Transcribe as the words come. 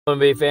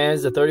NBA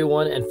fans, the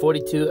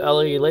 31-42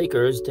 LA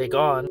Lakers take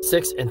on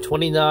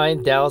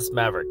 6-29 Dallas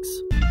Mavericks.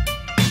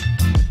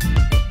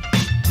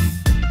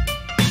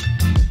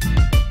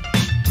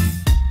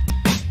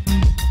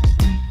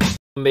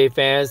 NBA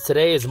fans,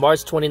 today is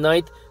March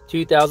 29th,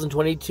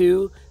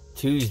 2022,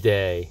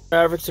 Tuesday.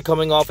 Mavericks are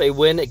coming off a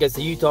win against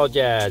the Utah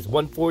Jazz,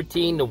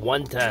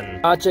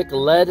 114-110. Doncic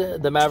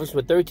led the Mavericks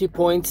with 32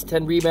 points,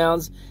 10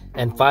 rebounds,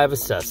 and 5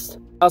 assists.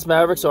 Dallas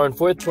Mavericks are in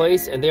 4th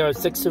place, and they are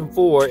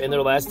 6-4 in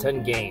their last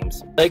 10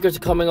 games. Lakers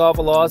are coming off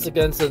a loss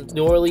against the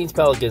New Orleans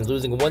Pelicans,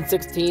 losing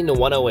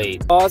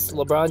 116-108.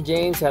 LeBron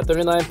James had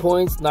 39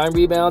 points, 9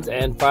 rebounds,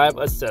 and 5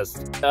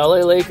 assists. The LA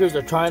Lakers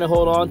are trying to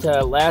hold on to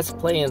that last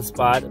play-in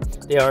spot.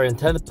 They are in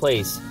 10th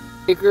place.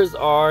 Lakers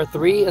are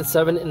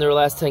 3-7 in their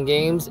last 10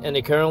 games, and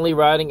they're currently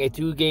riding a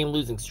 2-game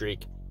losing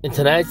streak. In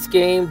tonight's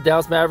game,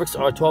 Dallas Mavericks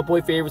are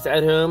 12-point favorites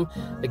at home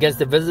against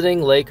the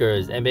visiting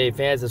Lakers. NBA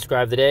fans,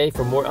 subscribe today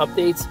for more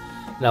updates,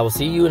 and I will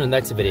see you in the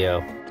next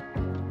video.